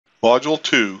Module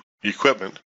 2,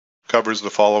 Equipment, covers the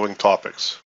following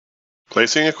topics: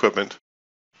 placing equipment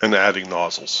and adding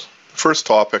nozzles. The first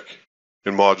topic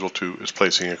in Module 2 is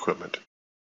placing equipment.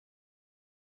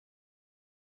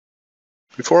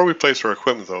 Before we place our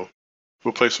equipment, though,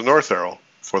 we'll place a north arrow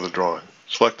for the drawing.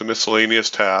 Select the Miscellaneous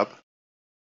tab.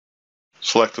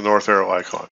 Select the north arrow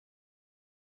icon.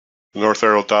 The north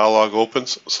arrow dialog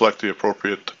opens. Select the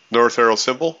appropriate north arrow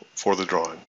symbol for the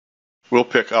drawing. We'll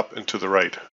pick up and to the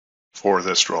right for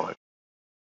this drawing.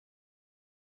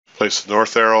 Place the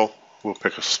north arrow. We'll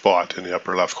pick a spot in the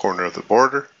upper left corner of the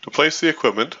border. To place the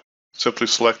equipment, simply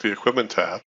select the Equipment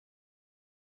tab.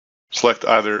 Select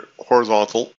either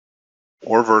horizontal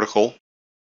or vertical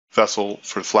vessel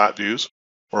for flat views,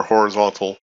 or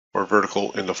horizontal or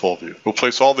vertical in the full view. We'll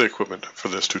place all the equipment for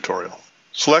this tutorial.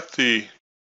 Select the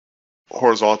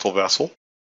horizontal vessel,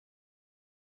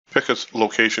 pick a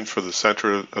location for the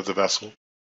center of the vessel,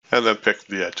 and then pick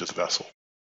the edge of the vessel.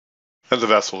 And the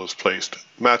vessel is placed,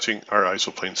 matching our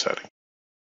isoplane setting.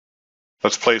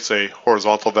 Let's place a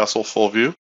horizontal vessel full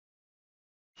view.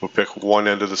 We'll pick one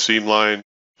end of the seam line,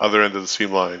 other end of the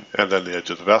seam line, and then the edge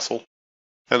of the vessel,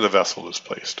 and the vessel is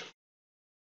placed.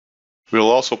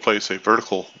 We'll also place a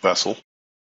vertical vessel,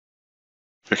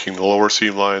 picking the lower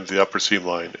seam line, the upper seam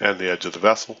line, and the edge of the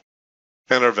vessel,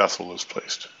 and our vessel is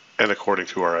placed, and according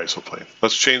to our isoplane.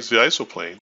 Let's change the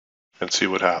isoplane and see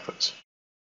what happens.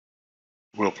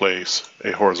 We'll place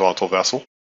a horizontal vessel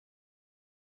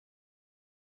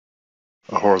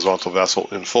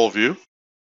in full view,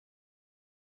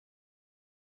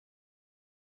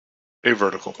 a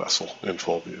vertical vessel in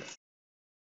full view.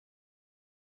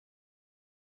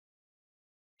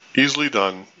 Easily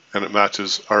done, and it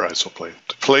matches our isoplane.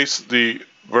 To place the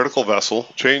vertical vessel,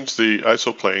 change the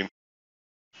isoplane,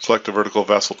 select the vertical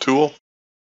vessel tool,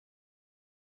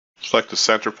 select the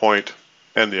center point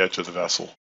and the edge of the vessel,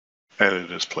 and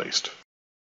it is placed.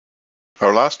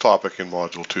 Our last topic in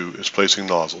Module 2 is placing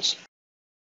nozzles.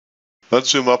 Let's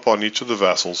zoom up on each of the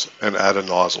vessels and add a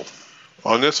nozzle.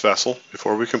 On this vessel,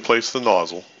 before we can place the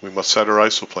nozzle, we must set our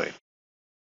isoplane.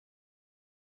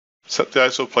 Set the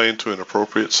isoplane to an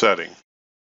appropriate setting.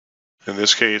 In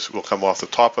this case, we'll come off the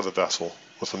top of the vessel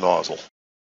with a nozzle.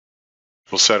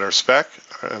 We'll set our spec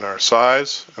and our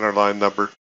size and our line number,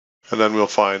 and then we'll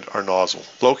find our nozzle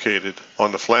located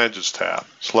on the Flanges tab.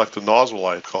 Select the nozzle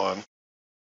icon.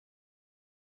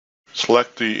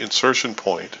 Select the insertion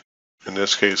point, in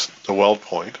this case the weld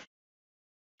point.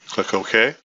 Click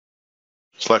OK.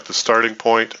 Select the starting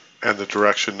point and the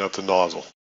direction of the nozzle.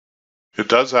 It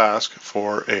does ask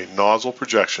for a nozzle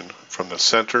projection from the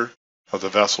center of the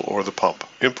vessel or the pump.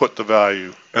 Input the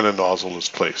value and a nozzle is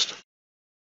placed.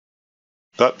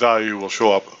 That value will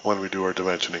show up when we do our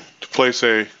dimensioning. To place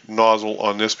a nozzle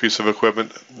on this piece of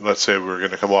equipment, let's say we're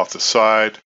going to come off the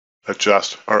side,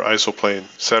 adjust our isoplane,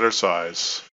 set our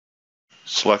size,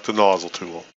 select the nozzle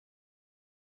tool.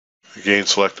 Again,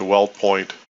 select the weld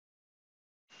point,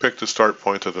 pick the start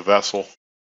point of the vessel,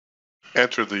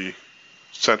 enter the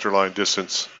center line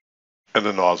distance, and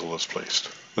the nozzle is placed.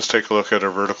 Let's take a look at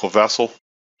our vertical vessel,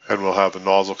 and we'll have the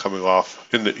nozzle coming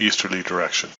off in the easterly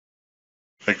direction.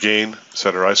 Again,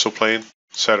 set our isoplane,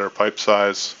 set our pipe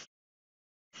size,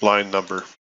 line number,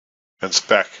 and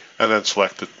spec, and then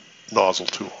select the nozzle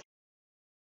tool.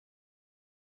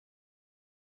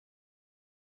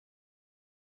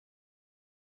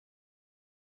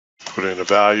 Put in a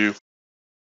value,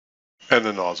 and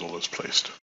the nozzle is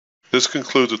placed. This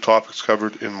concludes the topics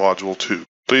covered in Module 2.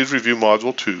 Please review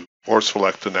Module 2 or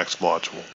select the next module.